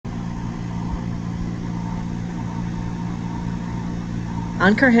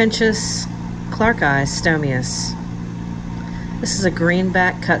Uncurrentius clarkii stomius. This is a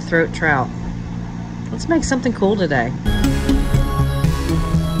greenback cutthroat trout. Let's make something cool today.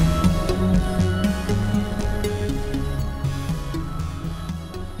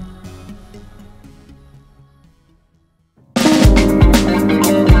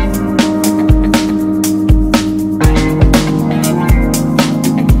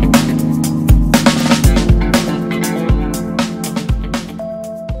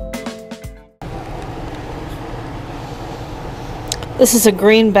 This is a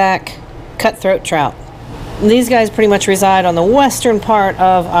greenback cutthroat trout. These guys pretty much reside on the western part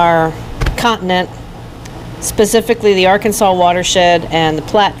of our continent, specifically the Arkansas watershed and the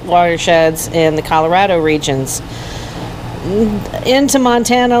Platte watersheds in the Colorado regions. Into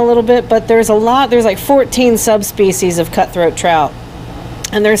Montana a little bit, but there's like 14 subspecies of cutthroat trout.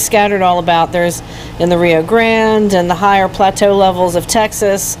 And they're scattered all about. There's in the Rio Grande and the higher plateau levels of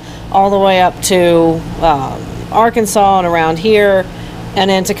Texas, all the way up to Arkansas and around here, and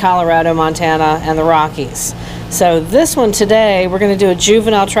into Colorado, Montana, and the Rockies. So this one today, we're going to do a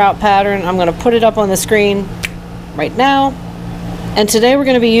juvenile trout pattern. I'm going to put it up on the screen right now. And today we're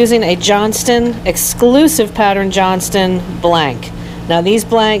going to be using a Johnston, exclusive pattern Johnston blank. Now these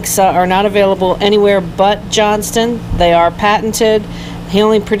blanks are not available anywhere but Johnston. They are patented. He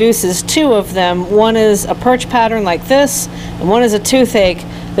only produces 2 of them. One is a perch pattern like this, and one is a toothache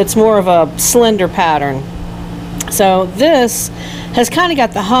that's more of a slender pattern. So this has kind of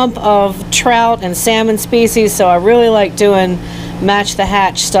got the hump of trout and salmon species, so I really like doing match the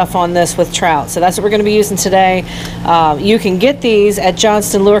hatch stuff on this with trout. So that's what we're going to be using today. You can get these at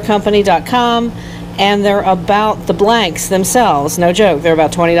johnstonlurecompany.com, and they're about the blanks themselves. No joke, they're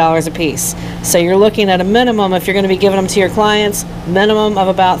about $20 a piece. So you're looking at a minimum, if you're going to be giving them to your clients, minimum of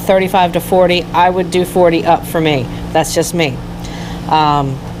about $35 to $40. I would do $40 up for me. That's just me.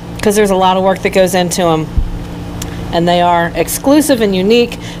 Because there's a lot of work that goes into them. And they are exclusive and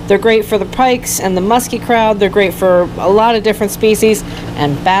unique. They're great for the pikes and the musky crowd. They're great for a lot of different species,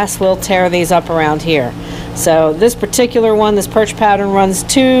 and bass will tear these up around here. So this particular one, this perch pattern, runs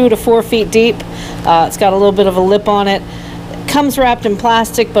 2 to 4 feet deep. It's got a little bit of a lip on it. It comes wrapped in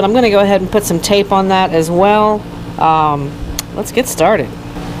plastic, but I'm going to go ahead and put some tape on that as well. Let's get started.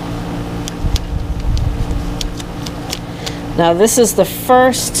 Now this is the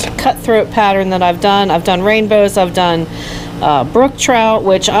first cutthroat pattern that I've done. I've done rainbows, I've done brook trout,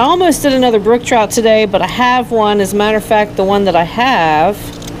 which I almost did another brook trout today, but I have one. As a matter of fact, the one that I have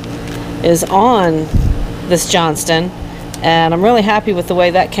is on this Johnston, and I'm really happy with the way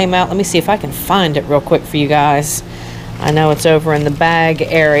that came out. Let me see if I can find it real quick for you guys. I know it's over in the bag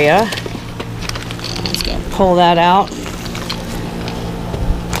area. I'm just going to pull that out.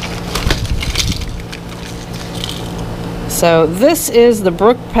 So this is the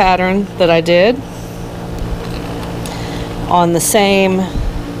brook pattern that I did on the same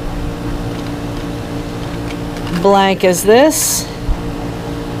blank as this.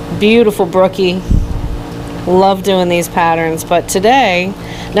 Beautiful brookie. Love doing these patterns. But today,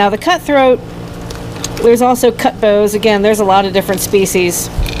 now the cutthroat, there's also cut bows. Again, there's a lot of different species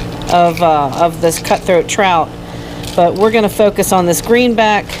of this cutthroat trout, but we're going to focus on this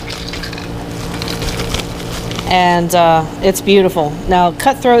greenback. And it's beautiful. Now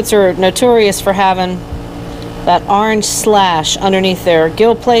cutthroats are notorious for having that orange slash underneath their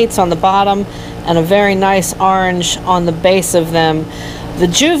gill plates on the bottom, and a very nice orange on the base of them. The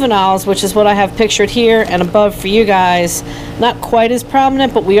juveniles, which is what I have pictured here and above for you guys, not quite as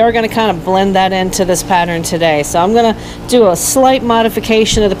prominent, but we are going to kind of blend that into this pattern today. So I'm going to do a slight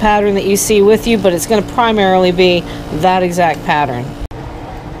modification of the pattern that you see with you, but it's going to primarily be that exact pattern.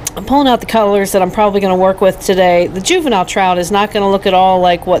 I'm pulling out the colors that I'm probably going to work with today. The juvenile trout is not going to look at all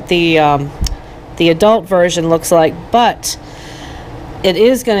like what the adult version looks like, but it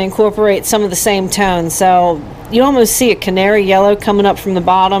is going to incorporate some of the same tones. So you almost see a canary yellow coming up from the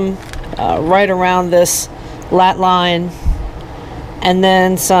bottom, right around this lat line, and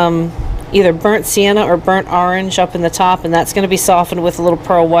then some either burnt sienna or burnt orange up in the top, and that's going to be softened with a little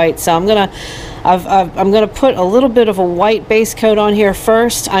pearl white. So I'm going to put a little bit of a white base coat on here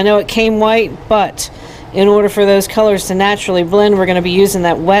first. I know it came white, but in order for those colors to naturally blend, we're going to be using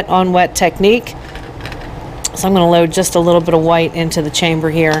that wet on wet technique. So I'm going to load just a little bit of white into the chamber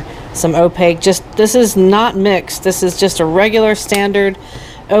here. Some opaque, this is not mixed. This is just a regular standard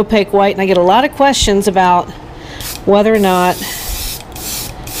opaque white, and I get a lot of questions about whether or not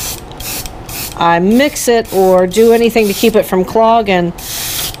I mix it or do anything to keep it from clog, and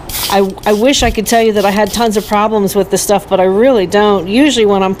I wish I could tell you that I had tons of problems with this stuff, but I really don't. Usually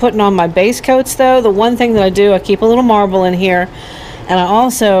when I'm putting on my base coats though, the one thing that I do, I keep a little marble in here, And I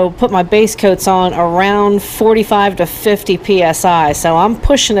also put my base coats on around 45 to 50 psi, so I'm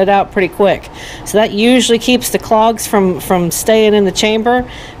pushing it out pretty quick. So that usually keeps the clogs from staying in the chamber,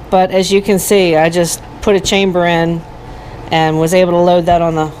 but as you can see, I just put a chamber in and was able to load that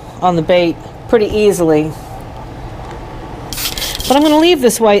on the bait pretty easily. But I'm going to leave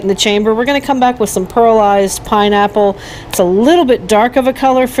this white in the chamber. We're going to come back with some pearlized pineapple. It's a little bit dark of a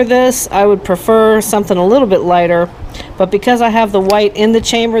color for this. I would prefer something a little bit lighter. But because I have the white in the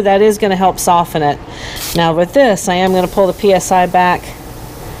chamber, that is going to help soften it. Now with this, I am going to pull the PSI back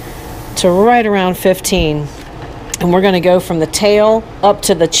to right around 15. And we're going to go from the tail up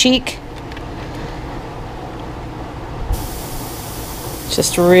to the cheek.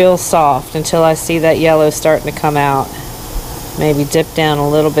 Just real soft until I see that yellow starting to come out. Maybe dip down a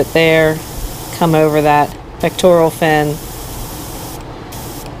little bit there, come over that pectoral fin.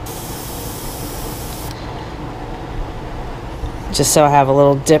 Just so I have a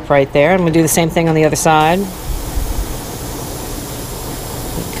little dip right there. I'm going to do the same thing on the other side.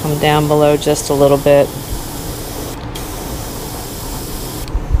 Come down below just a little bit.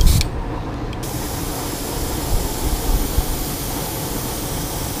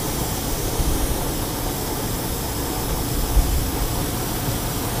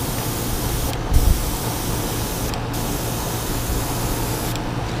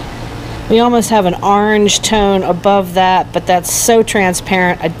 We almost have an orange tone above that, but that's so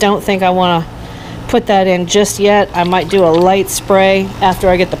transparent. I don't think I want to put that in just yet. I might do a light spray after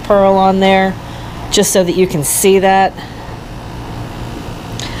I get the pearl on there, just so that you can see that.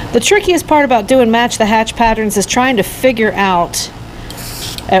 The trickiest part about doing match the hatch patterns is trying to figure out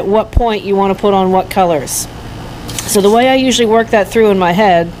at what point you want to put on what colors. So the way I usually work that through in my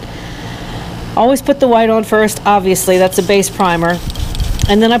head, always put the white on first, obviously, that's a base primer.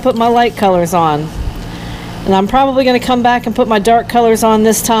 And then I put my light colors on. And I'm probably going to come back and put my dark colors on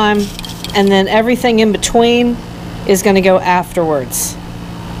this time. And then everything in between is going to go afterwards.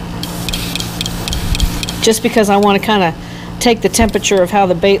 Just because I want to kind of take the temperature of how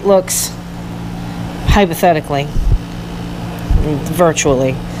the bait looks, hypothetically,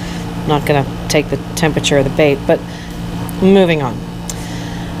 virtually. I'm not going to take the temperature of the bait, but moving on.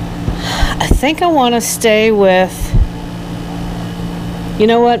 I think I want to stay with... You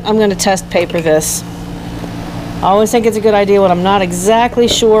know what? I'm going to test paper this. I always think it's a good idea when I'm not exactly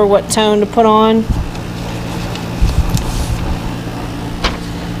sure what tone to put on.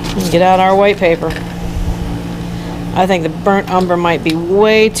 Get out our white paper. I think the burnt umber might be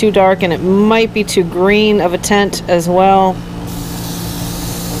way too dark, and it might be too green of a tint as well.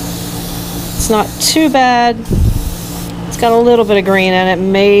 It's not too bad. It's got a little bit of green in it.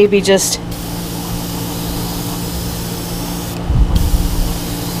 Maybe just...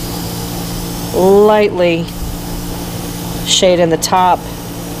 lightly shade in the top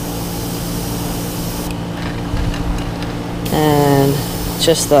and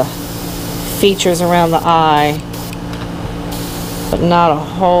just the features around the eye, but not a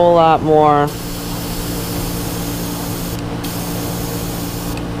whole lot more.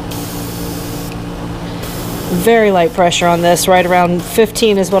 Very light pressure on this, right around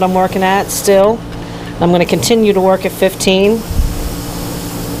 15 is what I'm working at still. I'm going to continue to work at 15.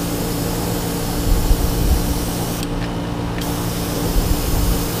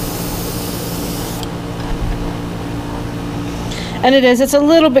 And it's a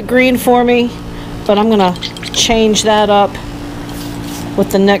little bit green for me, but I'm going to change that up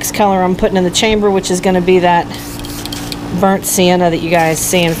with the next color I'm putting in the chamber, which is going to be that burnt sienna that you guys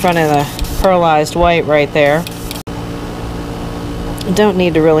see in front of the pearlized white right there. Don't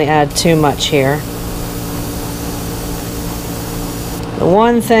need to really add too much here. The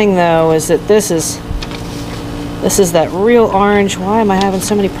one thing though is that this is that real orange. Why am I having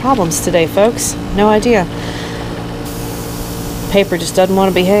so many problems today, folks? No idea. Paper just doesn't want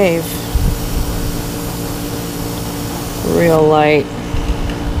to behave. Real light.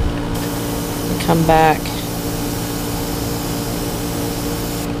 Come back.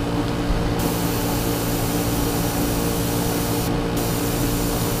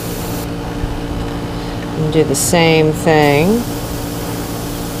 And do the same thing.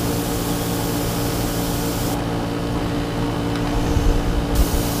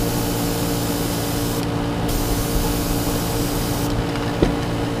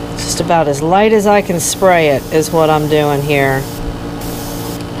 About as light as I can spray it is what I'm doing here.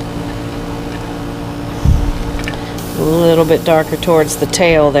 A little bit darker towards the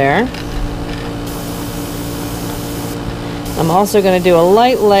tail there. I'm also going to do a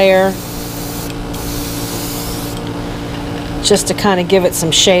light layer just to kind of give it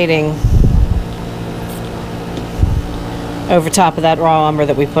some shading over top of that raw umber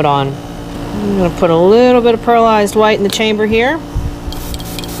that we put on. I'm going to put a little bit of pearlized white in the chamber here,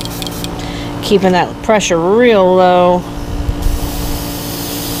 keeping that pressure real low.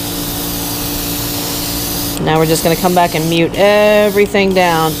 Now we're just going to come back and mute everything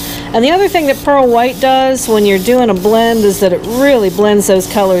down. And the other thing that pearl white does when you're doing a blend is that it really blends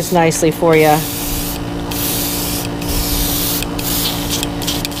those colors nicely for you.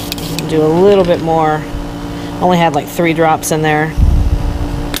 Do a little bit more. Only had like 3 drops in there.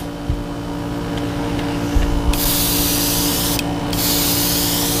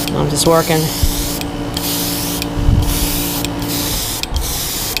 I'm just working.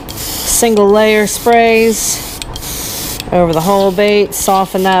 Single layer sprays over the whole bait,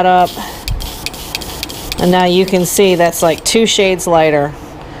 soften that up. And now you can see that's like 2 shades lighter,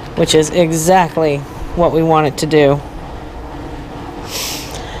 which is exactly what we want it to do.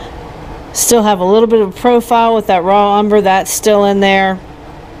 Still have a little bit of profile with that raw umber, that's still in there.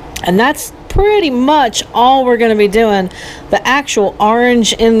 And that's pretty much all we're going to be doing. The actual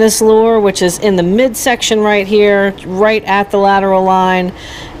orange in this lure, which is in the midsection right here, right at the lateral line,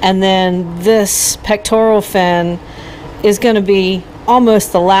 and then this pectoral fin is going to be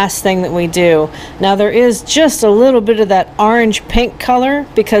almost the last thing that we do. Now there is just a little bit of that orange pink color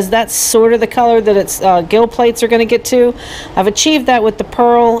because that's sort of the color that its gill plates are going to get to. I've achieved that with the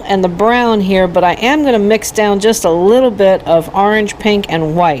pearl and the brown here, but I am going to mix down just a little bit of orange, pink,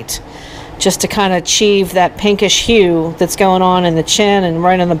 and white just to kind of achieve that pinkish hue that's going on in the chin and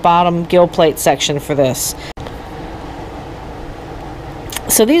right in the bottom gill plate section for this.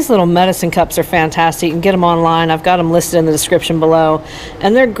 So these little medicine cups are fantastic. You can get them online. I've got them listed in the description below.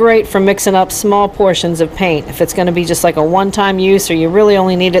 And they're great for mixing up small portions of paint. If it's going to be just like a one-time use or you really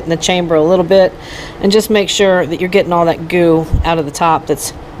only need it in the chamber a little bit. And just make sure that you're getting all that goo out of the top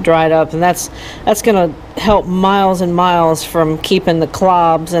that's dried up. And that's going to help miles and miles from keeping the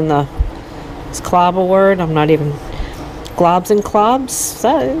clobs and the... Is clob a word? I'm not even... Globs and clobs?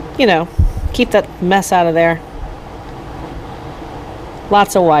 So, you know, keep that mess out of there.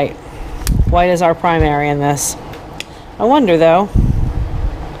 Lots of white. White is our primary in this. I wonder though,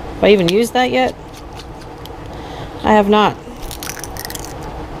 have I even used that yet? I have not.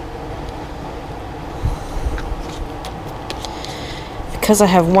 Because I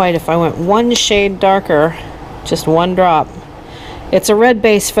have white, if I went 1 shade darker, just 1 drop. It's a red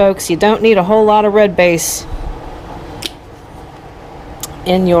base, folks. You don't need a whole lot of red base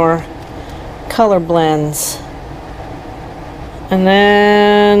in your color blends. And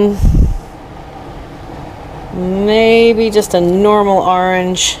then maybe just a normal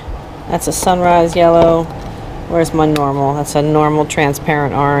orange. That's a sunrise yellow. Where's my normal? That's a normal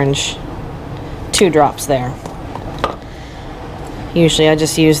transparent orange. 2 drops there. Usually I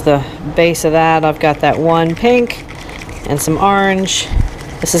just use the base of that. I've got that 1 pink and some orange.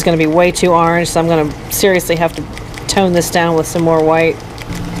 This is going to be way too orange, so I'm going to seriously have to tone this down with some more white.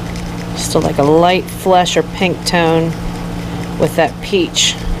 Just like a light flesh or pink tone with that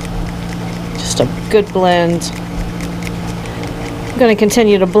peach. Just a good blend. I'm going to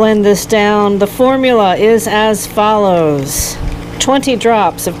continue to blend this down. The formula is as follows: 20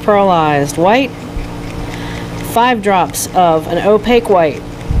 drops of pearlized white, 5 drops of an opaque white,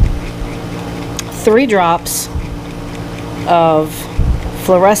 3 drops of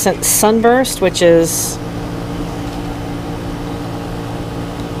fluorescent sunburst, which is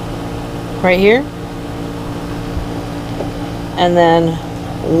right here, and then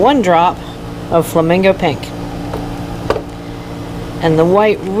 1 drop of flamingo pink. And the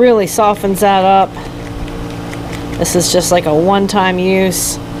white really softens that up. This is just like a one-time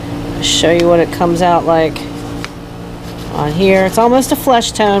use. I'll show you what it comes out like on here. It's almost a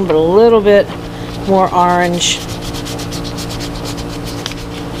flesh tone, but a little bit more orange.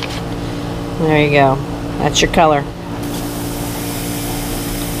 There you go. That's your color.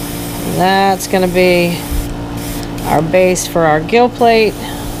 That's going to be our base for our gill plate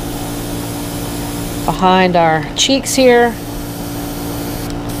behind our cheeks here.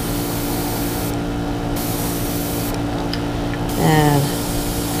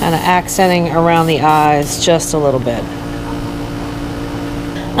 And kind of accenting around the eyes just a little bit.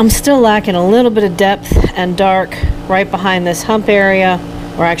 I'm still lacking a little bit of depth and dark right behind this hump area,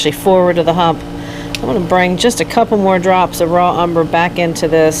 or actually forward of the hump. I'm going to bring just a couple more drops of raw umber back into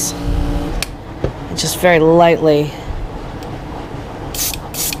this, just very lightly.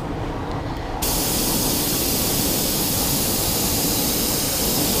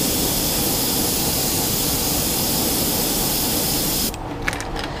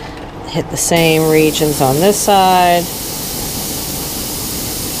 Hit the same regions on this side.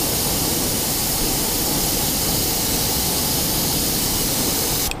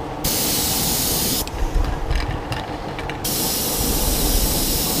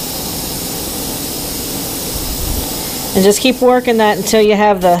 And just keep working that until you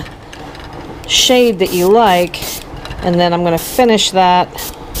have the shade that you like. And then I'm going to finish that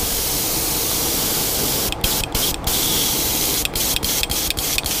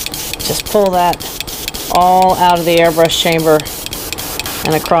just pull that all out of the airbrush chamber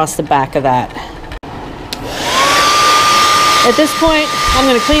and across the back of that. At this point, I'm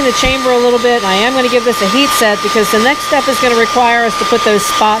going to clean the chamber a little bit, and I am going to give this a heat set because the next step is going to require us to put those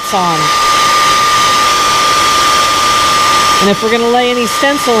spots on. And if we're going to lay any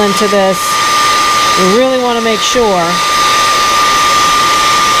stencil into this, we really want to make sure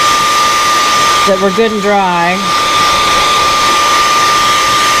that we're good and dry.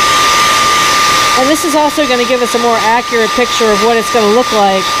 And this is also going to give us a more accurate picture of what it's going to look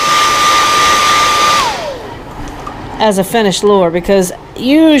like as a finished lure, because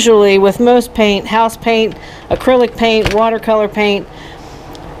usually with most paint, house paint, acrylic paint, watercolor paint,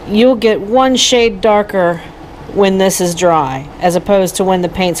 you'll get one shade darker when this is dry as opposed to when the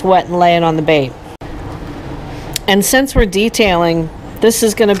paint's wet and laying on the bait. And since we're detailing, this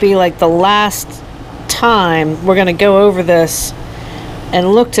is going to be like the last time we're going to go over this and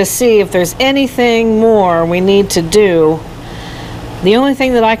look to see if there's anything more we need to do. The only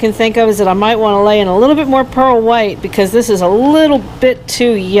thing that I can think of is that I might want to lay in a little bit more pearl white because this is a little bit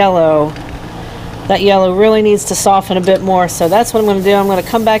too yellow. That yellow really needs to soften a bit more, so that's what I'm going to do. I'm going to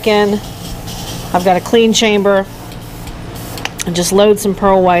come back in. I've got a clean chamber and just load some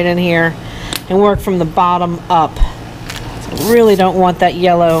pearl white in here and work from the bottom up. So I really don't want that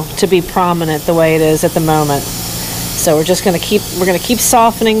yellow to be prominent the way it is at the moment. So we're just going to keep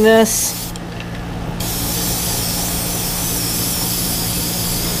softening this.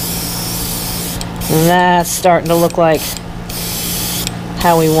 And that's starting to look like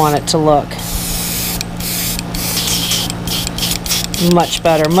how we want it to look. Much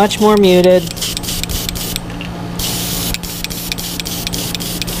better, much more muted.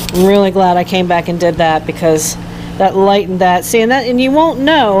 I'm really glad I came back and did that because that lightened that. See, and you won't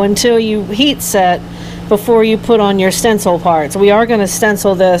know until you heat set before you put on your stencil parts. We are going to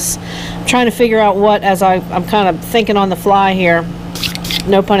stencil this. I'm trying to figure out what, as I'm kind of thinking on the fly here,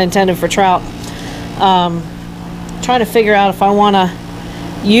 no pun intended for Trout. Trying to figure out if I want to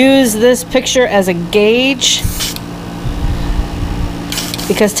use this picture as a gauge,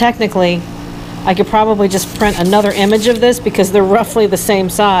 because technically I could probably just print another image of this because they're roughly the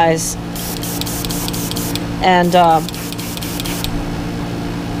same size. And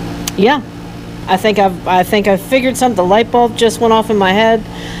yeah, I think I've figured something. The light bulb just went off in my head.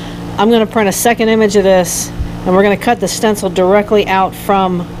 I'm going to print a second image of this, and we're going to cut the stencil directly out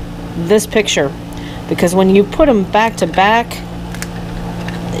from this picture, because when you put them back to back,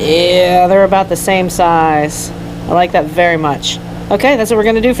 yeah, they're about the same size. I like that very much. Okay, that's what we're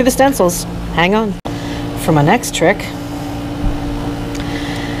going to do for the stencils. Hang on. For my next trick.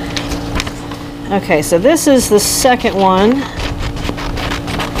 Okay, so this is the second one.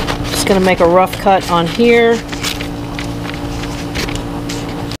 Just going to make a rough cut on here.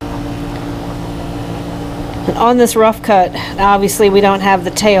 And on this rough cut, obviously we don't have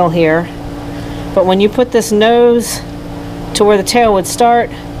the tail here, but when you put this nose to where the tail would start,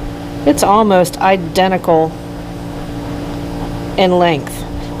 it's almost identical in length.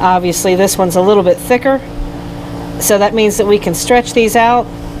 Obviously this one's a little bit thicker, so that means that we can stretch these out,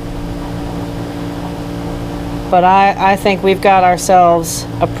 but I think we've got ourselves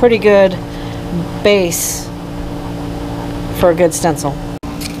a pretty good base for a good stencil.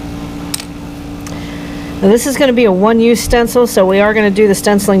 Now this is going to be a one-use stencil, so we are going to do the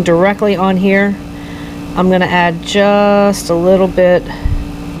stenciling directly on here. I'm going to add just a little bit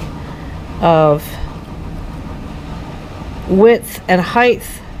of width and height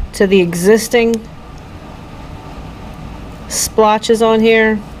to the existing splotches on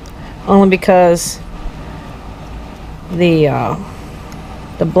here, only because the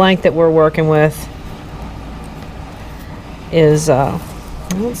blank that we're working with is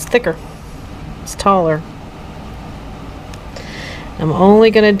it's thicker, it's taller. I'm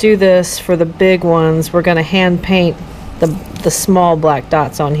only going to do this for the big ones. We're going to hand paint the small black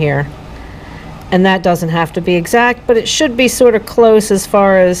dots on here. And that doesn't have to be exact, but it should be sort of close as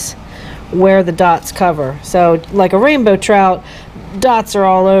far as where the dots cover. So like a rainbow trout, dots are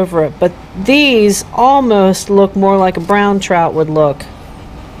all over it, but these almost look more like a brown trout would look.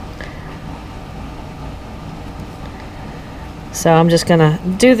 So I'm just going to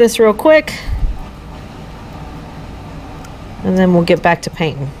do this real quick, and then we'll get back to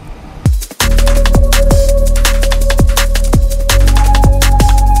painting.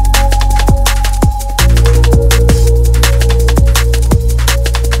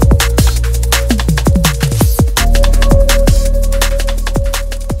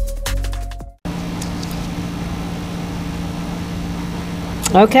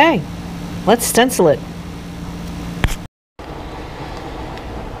 Okay, let's stencil it.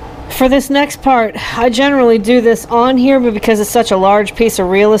 For this next part, I generally do this on here, but because it's such a large piece of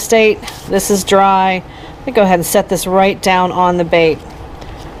real estate, this is dry. I go ahead and set this right down on the bait.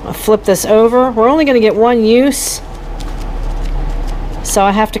 I'll flip this over. We're only going to get one use, so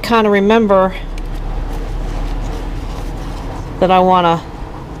I have to kind of remember that I want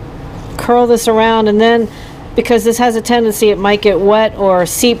to curl this around, and then because this has a tendency it might get wet or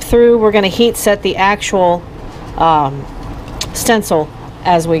seep through, we're going to heat set the actual stencil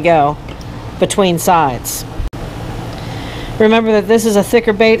as we go between sides. Remember that this is a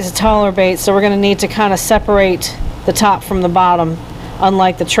thicker bait, it's a taller bait, so we're going to need to kind of separate the top from the bottom,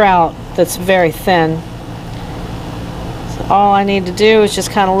 unlike the trout that's very thin. So all I need to do is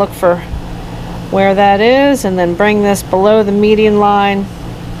just kind of look for where that is and then bring this below the median line,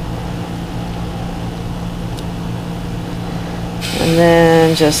 and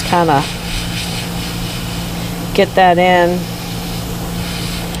then just kind of get that in.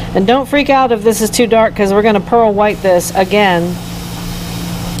 And don't freak out if this is too dark, because we're going to pearl white this again.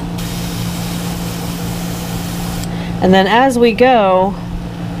 And then as we go,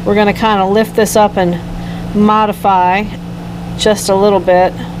 we're going to kind of lift this up and modify just a little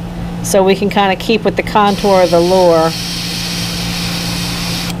bit so we can kind of keep with the contour of the lure.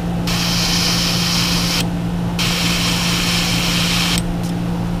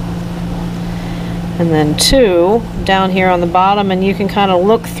 And then 2 down here on the bottom, and you can kind of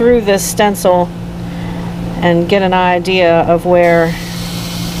look through this stencil and get an idea of where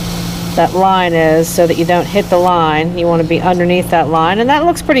that line is so that you don't hit the line. You want to be underneath that line, and that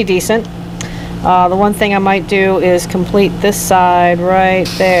looks pretty decent. The one thing I might do is complete this side right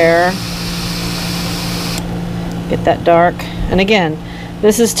there. Get that dark. And again,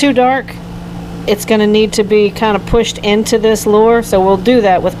 this is too dark. It's going to need to be kind of pushed into this lure, so we'll do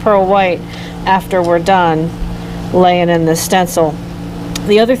that with pearl white after we're done laying in this stencil.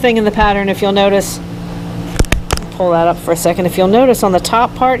 The other thing in the pattern, if you'll notice, pull that up for a second, if you'll notice on the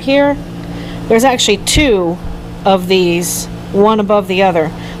top part here, there's actually 2 of these, one above the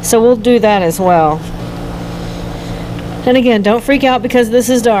other, so we'll do that as well. And again, don't freak out because this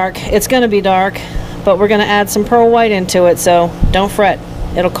is dark. It's going to be dark, but we're going to add some pearl white into it, so don't fret,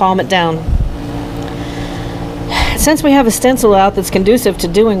 it'll calm it down. Since we have a stencil out that's conducive to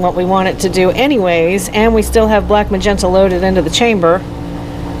doing what we want it to do anyways, and we still have black magenta loaded into the chamber,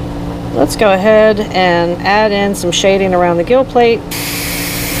 let's go ahead and add in some shading around the gill plate.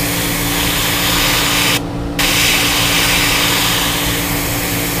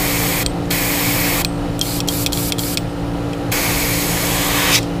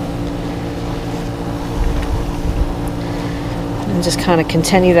 And just kind of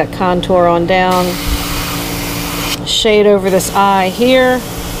continue that contour on down. Shade over this eye here.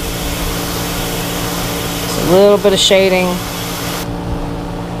 Just a little bit of shading.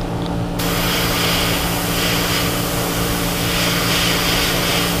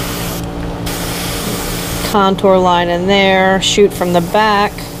 Contour line in there. Shoot from the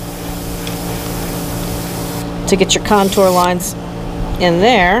back to get your contour lines in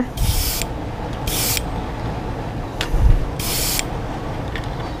there.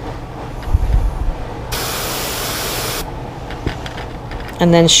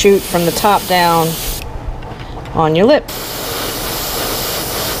 And then shoot from the top down on your lip.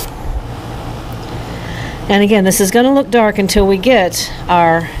 And again, this is going to look dark until we get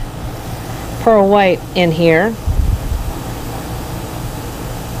our pearl white in here.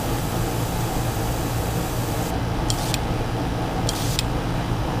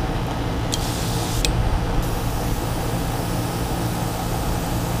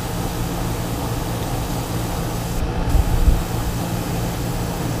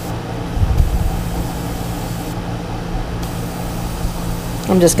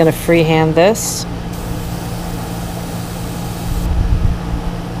 I'm just going to freehand this.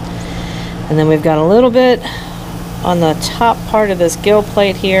 And then we've got a little bit on the top part of this gill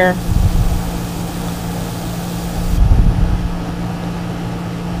plate here.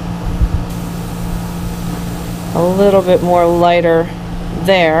 A little bit more lighter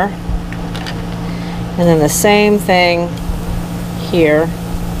there. And then the same thing here.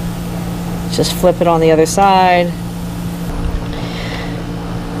 Just flip it on the other side.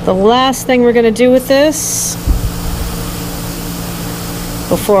 The last thing we're going to do with this,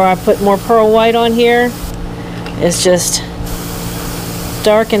 before I put more pearl white on here, is just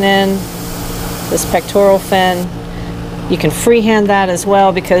darken in this pectoral fin. You can freehand that as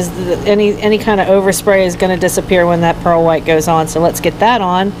well, because any kind of overspray is going to disappear when that pearl white goes on. So let's get that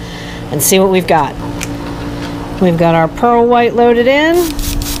on and see what we've got. We've got our pearl white loaded in.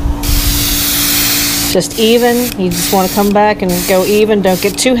 Just even. You just want to come back and go even. Don't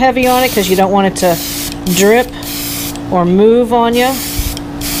get too heavy on it because you don't want it to drip or move on you.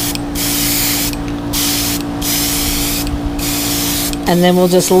 And then we'll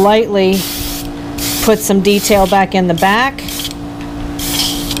just lightly put some detail back in the back.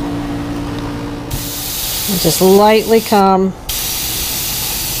 And just lightly come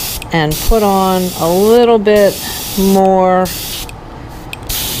and put on a little bit more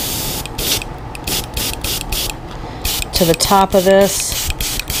to the top of this,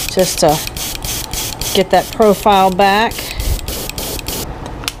 just to get that profile back.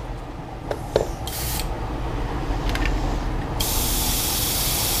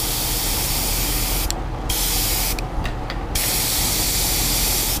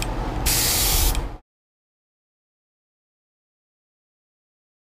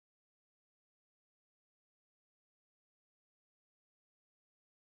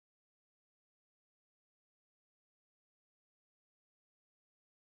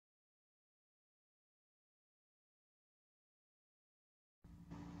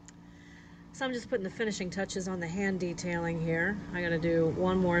 So I'm just putting the finishing touches on the hand detailing here. I gotta do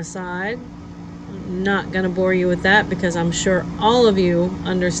one more side. I'm not gonna bore you with that because I'm sure all of you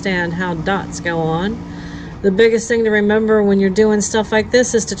understand how dots go on. The biggest thing to remember when you're doing stuff like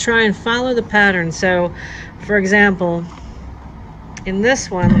this is to try and follow the pattern. So, for example, in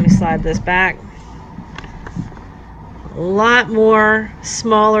this one, let me slide this back. A lot more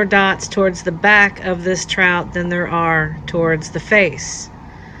smaller dots towards the back of this trout than there are towards the face.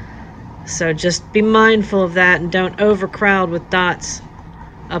 So just be mindful of that and don't overcrowd with dots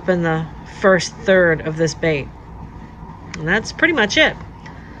up in the first third of this bait. And that's pretty much it.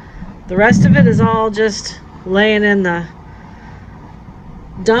 The rest of it is all just laying in the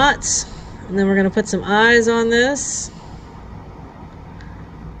dots. And then we're going to put some eyes on this.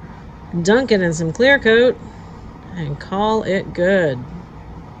 Dunk it in some clear coat and call it good.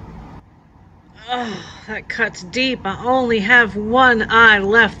 Oh, that cuts deep. I only have one eye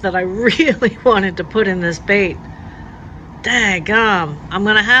left that I really wanted to put in this bait. Daggum. I'm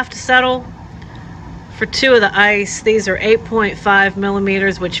going to have to settle for 2 of the ice. These are 8.5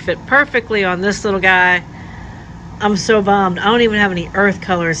 millimeters, which fit perfectly on this little guy. I'm so bummed. I don't even have any earth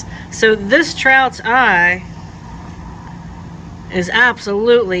colors. So this trout's eye is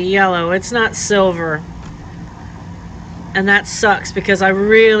absolutely yellow. It's not silver. And that sucks because I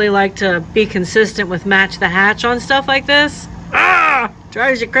really like to be consistent with match the hatch on stuff like this. Ah!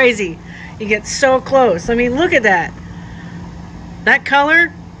 Drives you crazy. You get so close. I mean, look at that. That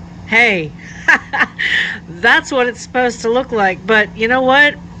color? Hey. That's what it's supposed to look like. But you know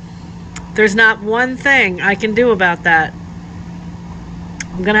what? There's not one thing I can do about that.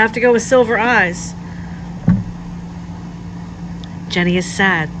 I'm going to have to go with silver eyes. Jenny is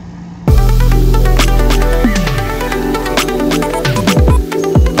sad.